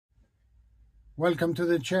Welcome to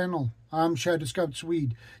the channel. I'm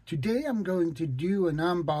ShadowScoutSwede. Today I'm going to do an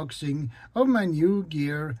unboxing of my new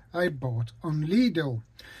gear I bought on Lidl.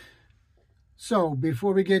 So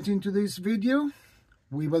before we get into this video,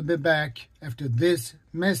 we will be back after this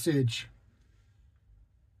message.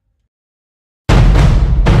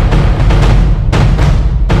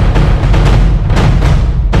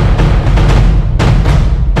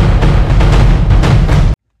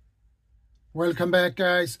 Welcome back,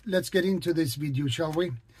 guys. Let's get into this video, shall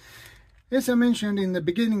we? As I mentioned in the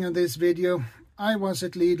beginning of this video, I was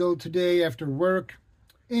at Lidl today after work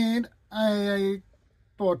and I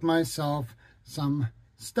bought myself some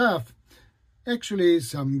stuff, actually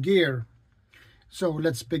some gear. So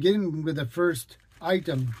let's begin with the first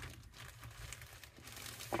item.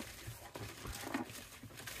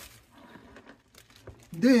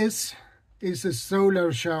 This is a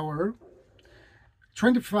solar shower,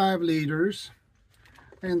 25 liters,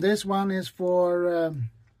 and this one is for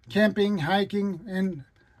camping, hiking and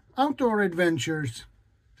outdoor adventures,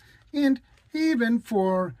 and even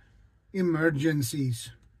for emergencies.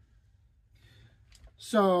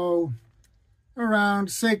 So around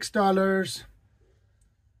 $6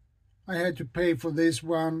 I had to pay for this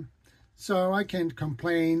one, so I can't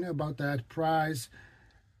complain about that price.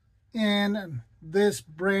 And this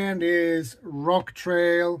brand is Rock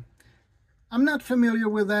Trail. I'm not familiar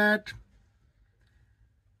with that,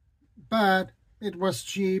 but it was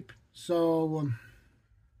cheap, so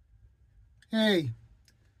hey,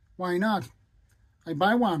 why not? I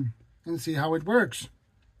buy one and see how it works.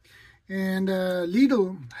 And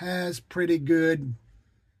Lidl has pretty good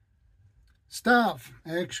stuff,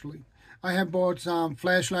 actually. I have bought some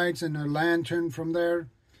flashlights and a lantern from there,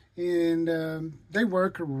 and they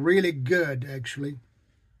work really good, actually.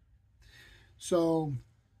 So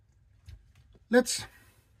let's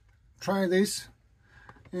try this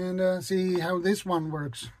and see how this one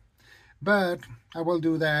works. But I will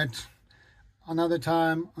do that another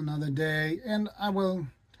time, another day, and I will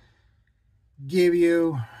give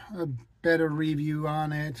you a better review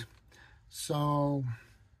on it. So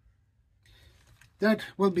that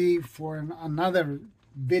will be for another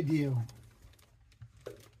video.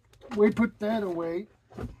 We put that away.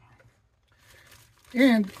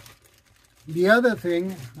 And the other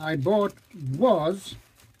thing I bought was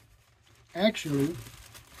actually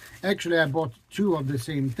I bought two of the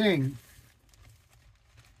same thing.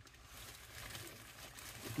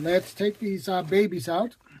 Let's take these babies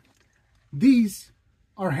out. These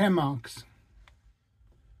are hammocks,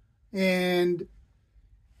 and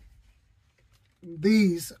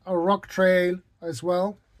these are Rock Trail as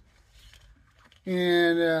well.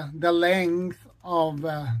 And the length of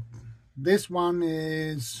this one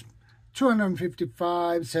is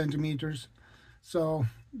 255 centimeters, so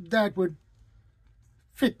that would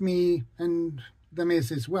fit me and the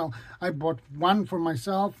missus well. I bought one for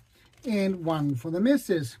myself and one for the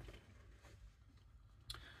missus.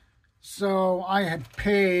 So I had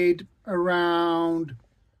paid around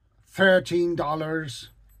 $13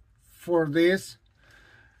 for this,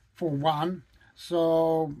 for one.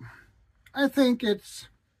 So I think it's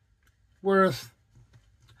worth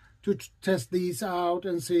to test these out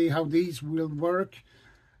and see how these will work,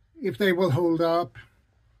 if they will hold up.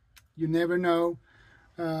 You never know.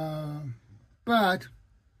 But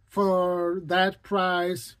for that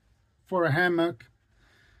price, for a hammock,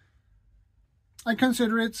 I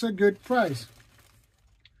consider it's a good price.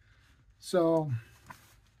 So,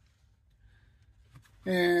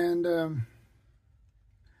 and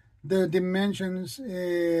the dimensions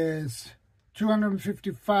is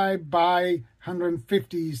 255 by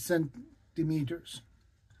 150 centimeters.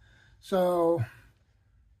 So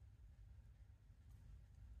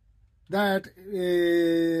that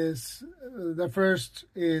is, the first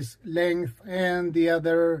is length and the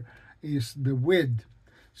other is the width.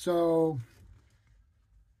 So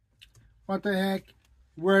what the heck,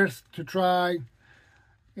 worth to try.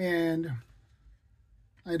 And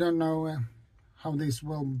I don't know how this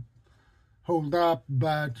will hold up,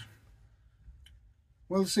 but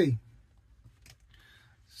we'll see.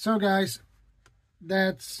 So guys,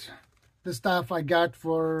 that's the stuff I got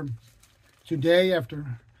for today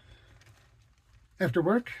after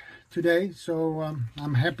work today. So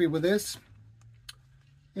I'm happy with this.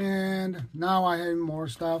 And now I have more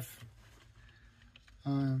stuff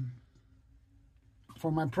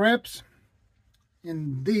for my preps,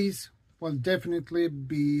 and these will definitely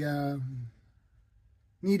be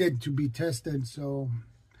needed to be tested. So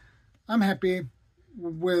I'm happy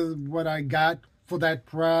with what I got for that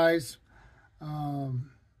price. And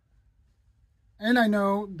I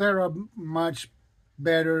know there are much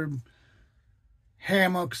better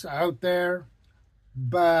hammocks out there.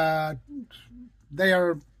 but they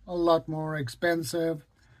are a lot more expensive.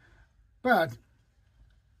 But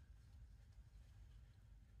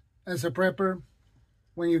as a prepper,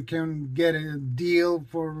 when you can get a deal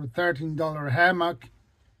for a $13 hammock,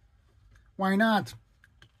 why not?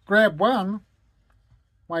 Grab one.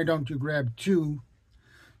 Why don't you grab two?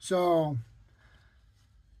 So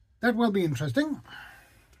that will be interesting.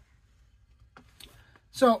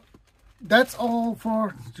 So that's all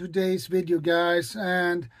for today's video, guys.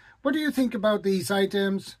 And what do you think about these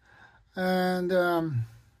items? And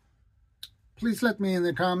please let me in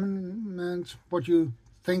the comments what you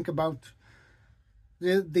think about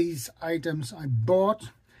these items I bought.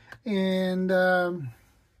 And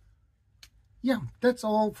yeah, that's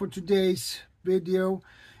all for today's video.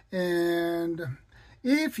 And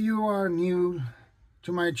if you are new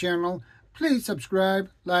to my channel, please subscribe,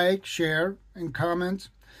 like, share, and comment.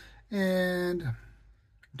 And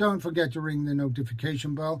don't forget to ring the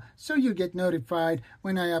notification bell so you get notified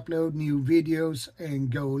when I upload new videos and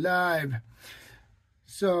go live.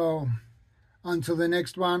 So until the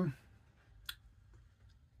next one,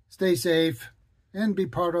 stay safe and be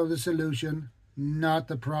part of the solution, not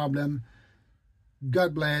the problem.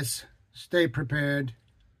 God bless. Stay prepared.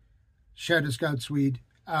 ShadowScoutSwede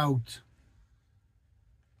out.